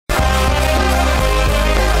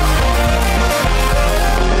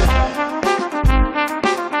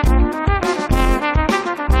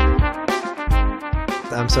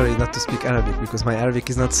sorry not to speak Arabic because my Arabic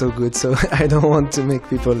is not so good, so I don't want to make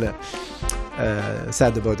people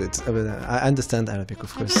sad about it. But I understand Arabic,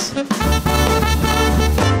 of course.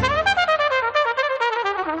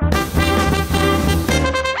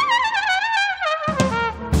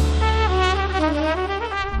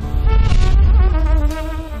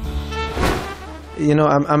 You know,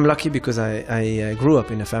 I'm lucky because I grew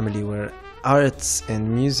up in a family where arts and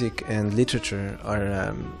music and literature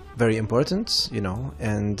are very important, you know,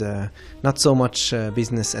 and not so much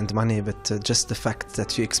business and money, but just the fact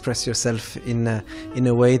that you express yourself in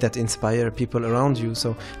a way that inspire people around you.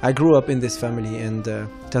 So I grew up in this family, and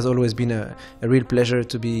it has always been a real pleasure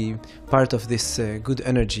to be part of this good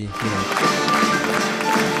energy, you know.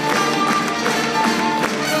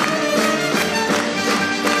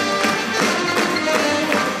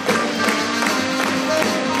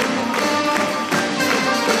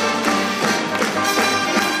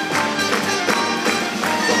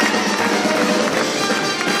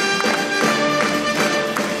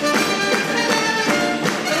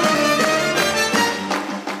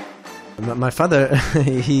 My father,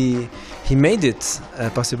 he made it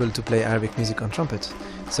possible to play Arabic music on trumpet.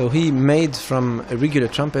 So he made from a regular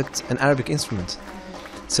trumpet an Arabic instrument.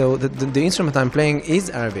 So the instrument I'm playing is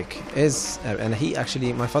Arabic, and he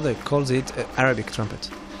actually, my father calls it Arabic trumpet.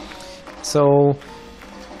 So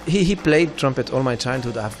he played trumpet all my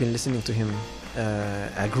childhood. I've been listening to him.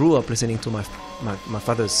 I grew up listening to my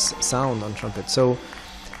father's sound on trumpet. So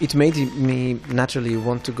it made me naturally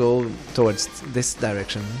want to go towards this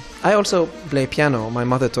direction. I also play piano. My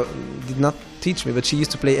mother did not teach me, but she used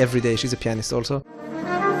to play every day. She's a pianist also.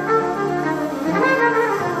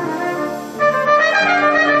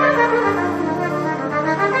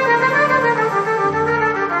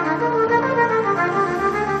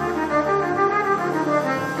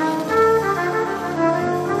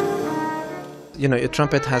 You know, a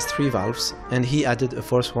trumpet has 3 valves, and he added a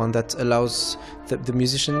 4th one that allows the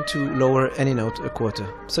musician to lower any note a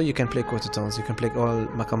quarter. So you can play quarter tones, you can play all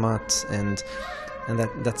maqamat, and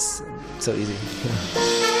that's so easy.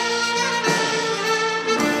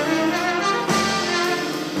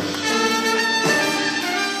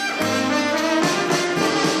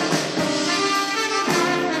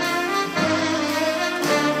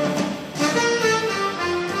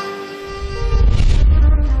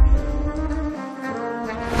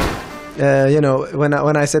 You know, when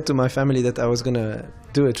I said to my family that I was gonna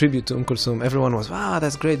do a tribute to Kulthum, everyone was, wow,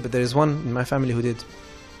 that's great, but there is one in my family who did.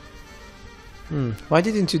 Why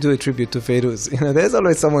didn't you do a tribute to Fairuz? You know, there's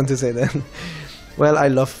always someone to say that. Well, I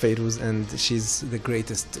love Fairuz, and she's the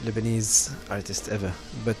greatest Lebanese artist ever.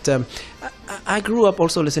 But I grew up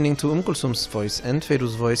also listening to Kulthum's voice and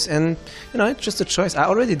Fairuz's voice, and you know, it's just a choice. I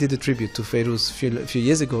already did a tribute to Fairuz a few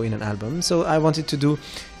years ago in an album, so I wanted to do.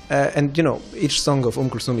 And you know, each song of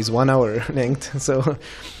Kulthum is 1 hour length, so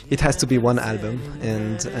it has to be one album.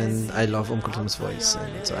 And I love Kulthum's voice,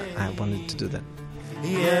 and so I wanted to do that.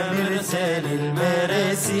 يا مرسال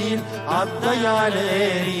المراسيل عالضيعة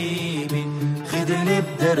القريبة خدني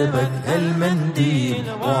بدربك هالمنديل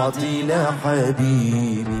واعطي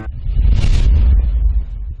لحبيبي.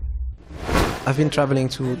 I've been traveling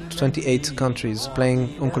to 28 countries playing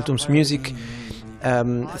Kulthum's music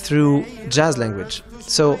through jazz language.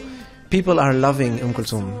 So people are loving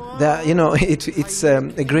Kulthum. You know, it's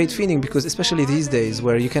a great feeling, because especially these days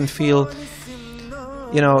where you can feel,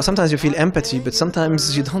 you know, sometimes you feel empathy, but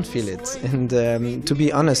sometimes you don't feel it. And to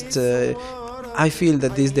be honest, I feel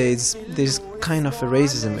that these days there's kind of a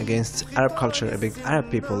racism against Arab culture, against Arab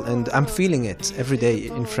people, and I'm feeling it every day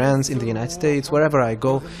in France, in the United States, wherever I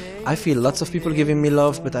go. I feel lots of people giving me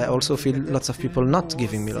love, but I also feel lots of people not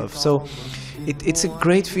giving me love. So it's a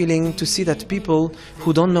great feeling to see that people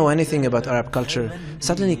who don't know anything about Arab culture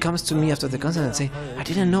suddenly comes to me after the concert and say, I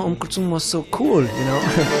didn't know Kulthum was so cool, you know.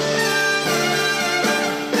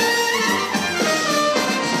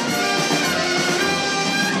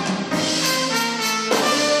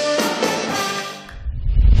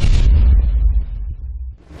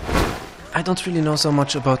 I don't really know so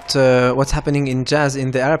much about what's happening in jazz in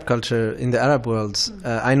the Arab culture, in the Arab world.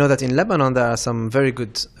 I know that in Lebanon there are some very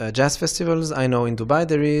good jazz festivals. I know in Dubai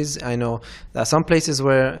there is. I know there are some places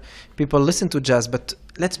where people listen to jazz, but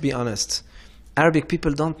let's be honest, Arabic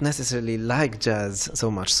people don't necessarily like jazz so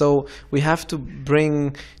much. So we have to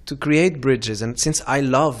create bridges. And since I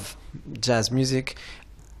love jazz music,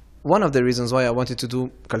 one of the reasons why I wanted to do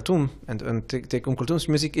Kulthum and take Kulthum's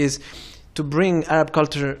music is to bring Arab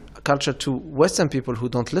culture to Western people who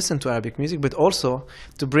don't listen to Arabic music, but also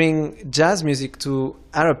to bring jazz music to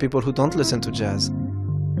Arab people who don't listen to jazz.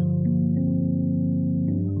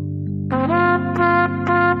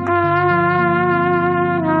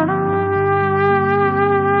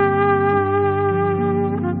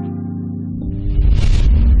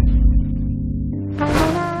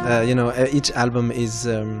 you know, each album is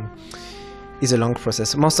a long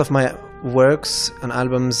process. Most of my works and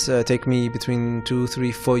albums take me between 2,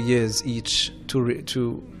 3, 4 years each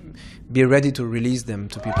to be ready to release them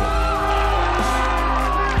to people.